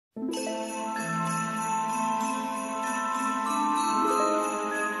Hello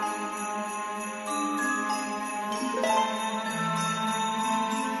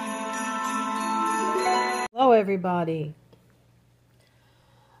everybody.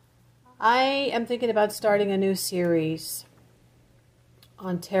 I am thinking about starting a new series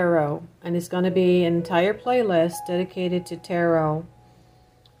on tarot, and it's going to be an entire playlist dedicated to tarot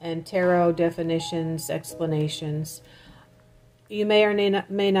and tarot definitions, explanations. You may or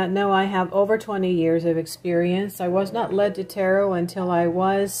may not know I have over 20 years of experience. I was not led to tarot until I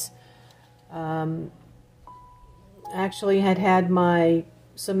was actually had my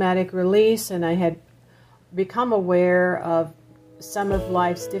somatic release, and I had become aware of some of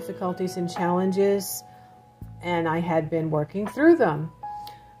life's difficulties and challenges, and I had been working through them.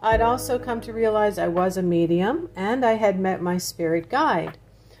 I'd also come to realize I was a medium, and I had met my spirit guide.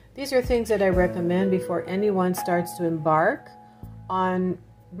 These are things that I recommend before anyone starts to embark on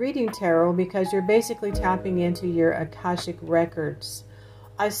reading tarot, because you're basically tapping into your Akashic records.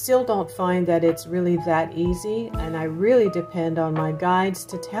 I still don't find that it's really that easy, and I really depend on my guides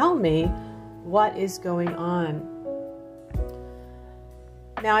to tell me what is going on.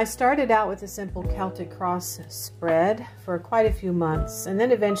 Now, I started out with a simple Celtic cross spread for quite a few months, and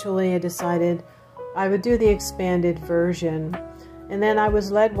then eventually I decided I would do the expanded version. And then I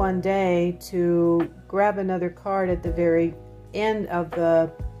was led one day to grab another card at the very end of the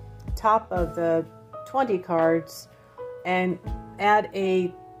top of the 20 cards and add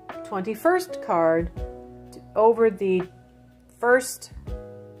a 21st card over the first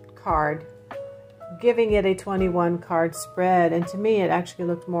card, giving it a 21 card spread, and to me it actually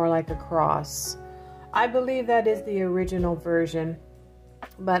looked more like a cross. I believe that is the original version,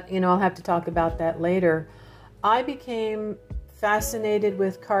 but I'll have to talk about that later. I became fascinated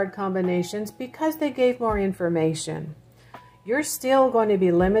with card combinations because they gave more information. You're still going to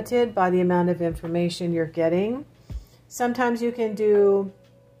be limited by the amount of information you're getting. Sometimes you can do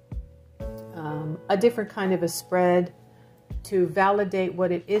a different kind of a spread to validate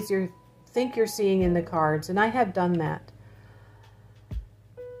what it is you think you're seeing in the cards, and I have done that.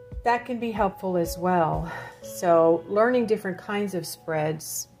 That can be helpful as well. So learning different kinds of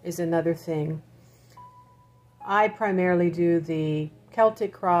spreads is another thing. I primarily do the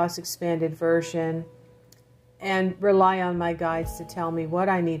Celtic Cross expanded version and rely on my guides to tell me what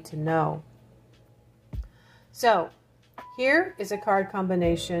I need to know. So here is a card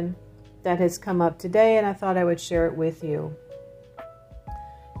combination that has come up today, and I thought I would share it with you.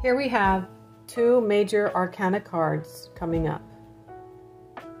 Here we have two major arcana cards coming up.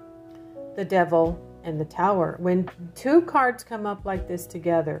 The Devil and the Tower. When two cards come up like this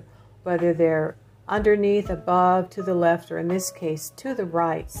together, whether they're underneath, above, to the left, or in this case, to the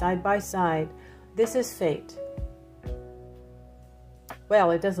right, side by side, this is fate.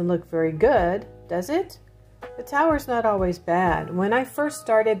 Well, it doesn't look very good, does it? The Tower's not always bad. When I first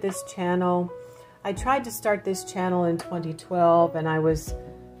started this channel, I tried to start this channel in 2012, and I was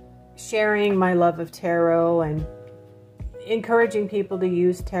sharing my love of tarot and encouraging people to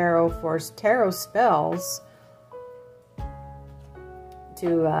use tarot for tarot spells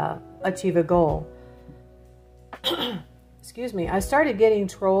to achieve a goal. Excuse me. I started getting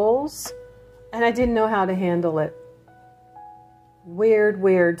trolls, and I didn't know how to handle it.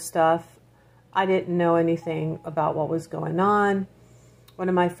 Weird stuff. I didn't know anything about what was going on. One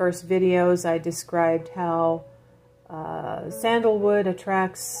of my first videos, I described how sandalwood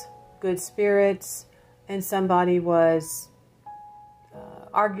attracts good spirits, and somebody was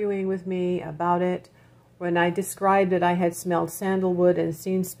arguing with me about it. When I described it, I had smelled sandalwood and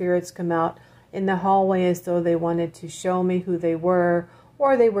seen spirits come out in the hallway as though they wanted to show me who they were,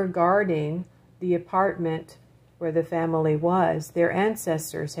 or they were guarding the apartment where the family was. Their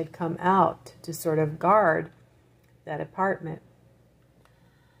ancestors had come out to sort of guard that apartment.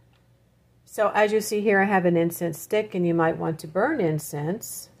 So as you see here, I have an incense stick, and you might want to burn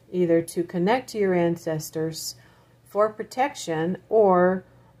incense, either to connect to your ancestors for protection, or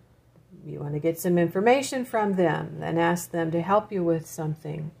you want to get some information from them and ask them to help you with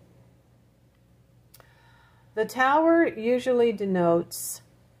something. The Tower usually denotes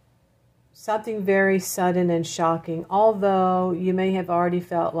something very sudden and shocking, although you may have already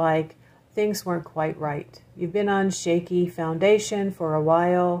felt like things weren't quite right. You've been on shaky foundation for a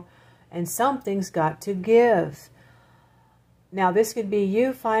while, and something's got to give. Now, this could be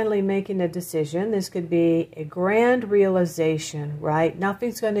you finally making a decision. This could be a grand realization, right?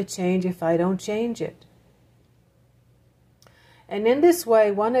 Nothing's going to change if I don't change it. And in this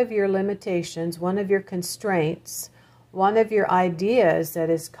way, one of your limitations, one of your constraints, one of your ideas that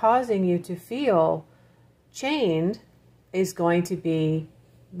is causing you to feel chained is going to be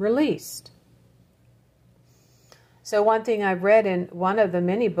released. So one thing I've read in one of the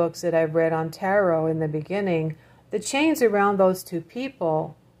many books that I've read on tarot in the beginning, the chains around those two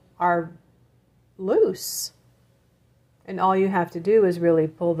people are loose. And all you have to do is really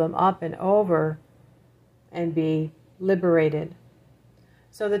pull them up and over and be liberated.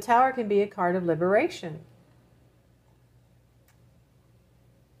 So the Tower can be a card of liberation.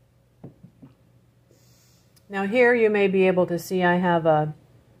 Now here you may be able to see I have a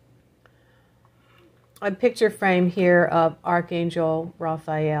picture frame here of Archangel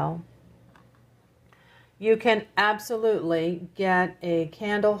Raphael. You can absolutely get a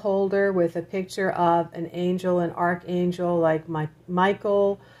candle holder with a picture of an angel, an archangel like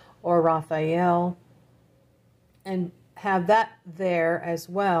Michael or Raphael, and have that there as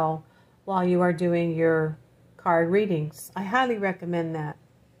well while you are doing your card readings. I highly recommend that.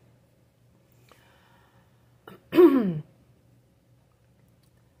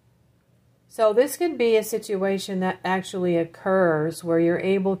 So this could be a situation that actually occurs where you're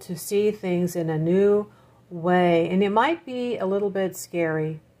able to see things in a new way. And it might be a little bit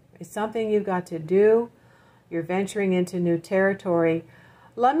scary. It's something you've got to do. You're venturing into new territory.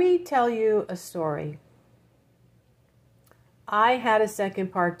 Let me tell you a story. I had a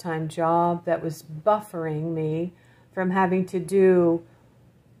second part-time job that was buffering me from having to do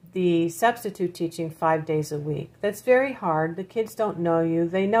the substitute teaching 5 days a week. That's very hard. The kids don't know you.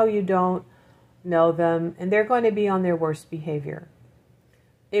 They know you don't know them, and they're going to be on their worst behavior.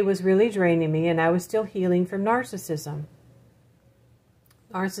 It was really draining me, and I was still healing from narcissism,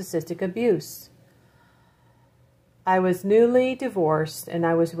 narcissistic abuse. I was newly divorced, and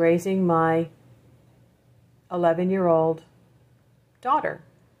I was raising my 11-year-old daughter.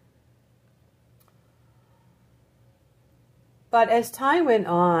 But as time went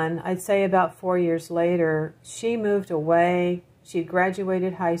on, I'd say about 4 years later, she moved away. She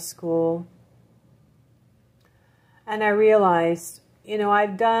graduated high school. And I realized, you know,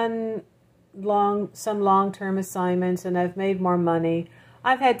 I've done some long-term assignments and I've made more money.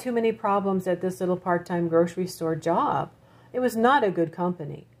 I've had too many problems at this little part-time grocery store job. It was not a good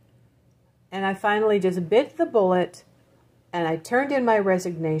company. And I finally just bit the bullet and I turned in my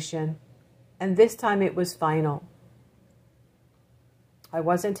resignation, and this time it was final. I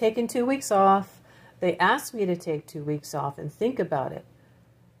wasn't taking 2 weeks off. They asked me to take 2 weeks off and think about it.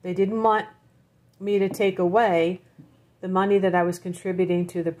 They didn't want me to take away the money that I was contributing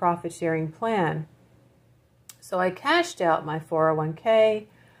to the profit sharing plan. So I cashed out my 401k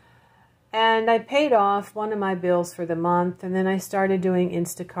and I paid off one of my bills for the month, and then I started doing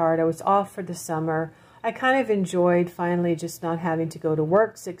Instacart. I was off for the summer. I kind of enjoyed finally just not having to go to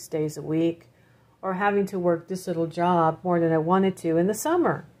work 6 days a week or having to work this little job more than I wanted to in the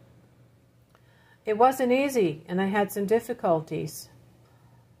summer. It wasn't easy, and I had some difficulties.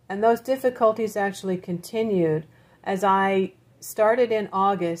 And those difficulties actually continued as I started in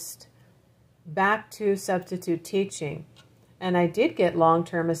August back to substitute teaching. And I did get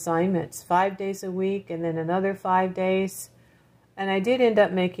long-term assignments, 5 days a week and then another 5 days. And I did end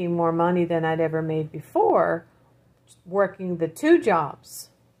up making more money than I'd ever made before working the 2 jobs.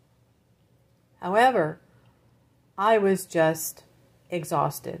 However, I was just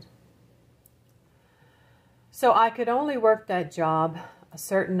exhausted. So I could only work that job a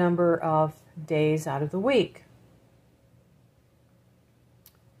certain number of days out of the week.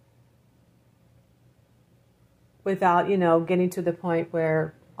 Without, you know, getting to the point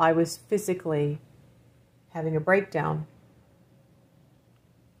where I was physically having a breakdown.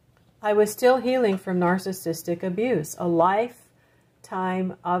 I was still healing from narcissistic abuse, a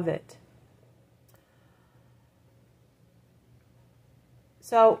lifetime of it.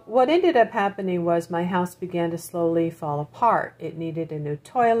 So what ended up happening was my house began to slowly fall apart. It needed a new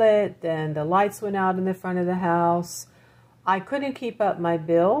toilet, then the lights went out in the front of the house. I couldn't keep up my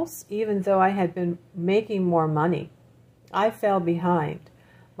bills, even though I had been making more money. I fell behind.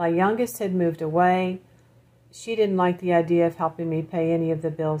 My youngest had moved away. She didn't like the idea of helping me pay any of the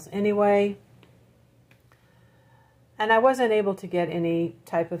bills anyway. And I wasn't able to get any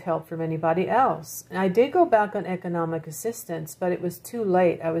type of help from anybody else. And I did go back on economic assistance, but it was too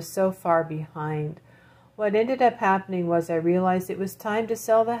late. I was so far behind. What ended up happening was I realized it was time to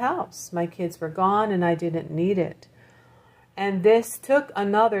sell the house. My kids were gone and I didn't need it. And this took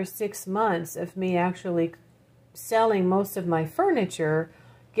another 6 months of me actually selling most of my furniture,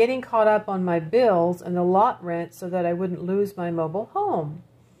 getting caught up on my bills and the lot rent so that I wouldn't lose my mobile home.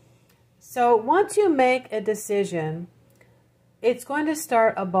 So once you make a decision, it's going to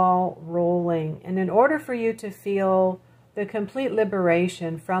start a ball rolling. And in order for you to feel the complete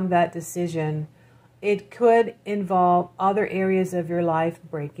liberation from that decision, it could involve other areas of your life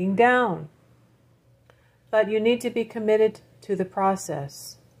breaking down. But you need to be committed to the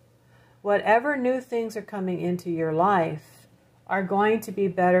process. Whatever new things are coming into your life are going to be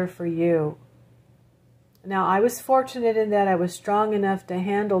better for you. Now, I was fortunate in that I was strong enough to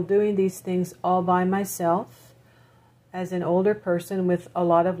handle doing these things all by myself as an older person with a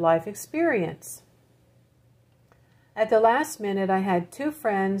lot of life experience. At the last minute, I had 2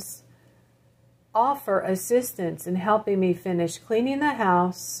 friends offer assistance in helping me finish cleaning the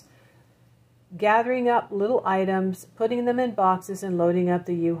house, gathering up little items, putting them in boxes, and loading up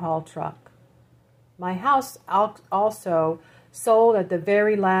the U-Haul truck. My house also sold at the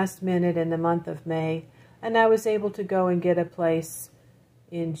very last minute in the month of May, and I was able to go and get a place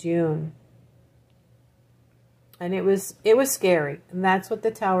in June. And it was scary, and that's what the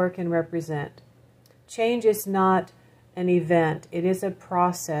tower can represent. Change is not an event, it is a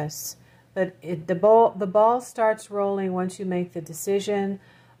process. But the ball starts rolling once you make the decision.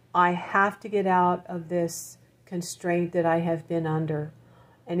 I have to get out of this constraint that I have been under.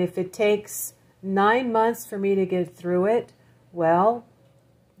 And if it takes 9 months for me to get through it, well,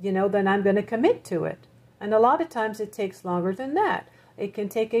 then I'm going to commit to it. And a lot of times it takes longer than that. It can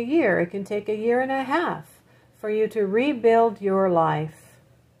take a year. It can take a year and a half for you to rebuild your life.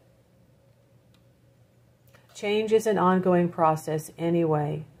 Change is an ongoing process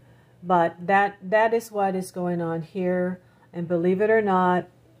anyway. But that is what is going on here. And believe it or not,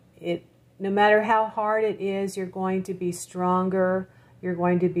 no matter how hard it is, you're going to be stronger, you're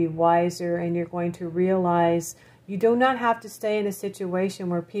going to be wiser, and you're going to realize you do not have to stay in a situation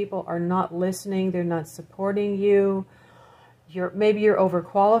where people are not listening, they're not supporting you. Maybe you're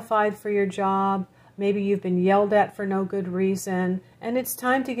overqualified for your job. Maybe you've been yelled at for no good reason. And it's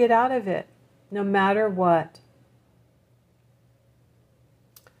time to get out of it, no matter what.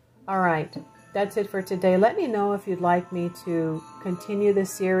 All right, that's it for today. Let me know if you'd like me to continue the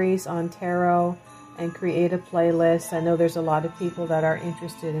series on tarot and create a playlist. I know there's a lot of people that are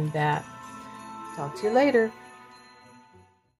interested in that. Talk to you later.